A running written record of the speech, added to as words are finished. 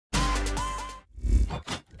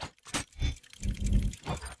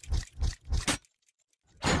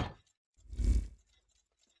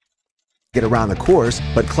get around the course,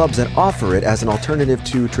 but clubs that offer it as an alternative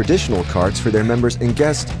to traditional carts for their members and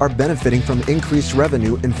guests are benefiting from increased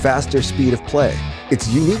revenue and faster speed of play. Its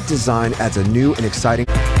unique design adds a new and exciting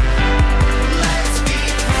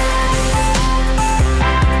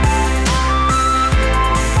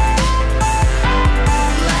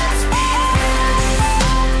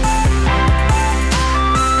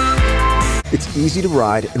It's easy to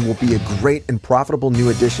ride and will be a great and profitable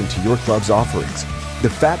new addition to your club's offerings. The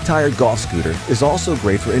Fat Tire Golf Scooter is also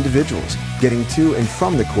great for individuals. Getting to and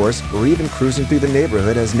from the course or even cruising through the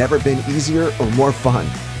neighborhood has never been easier or more fun.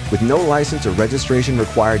 With no license or registration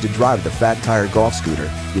required to drive the Fat Tire Golf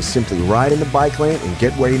Scooter, you simply ride in the bike lane and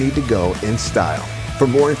get where you need to go in style. For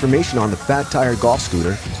more information on the Fat Tire Golf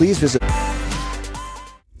Scooter, please visit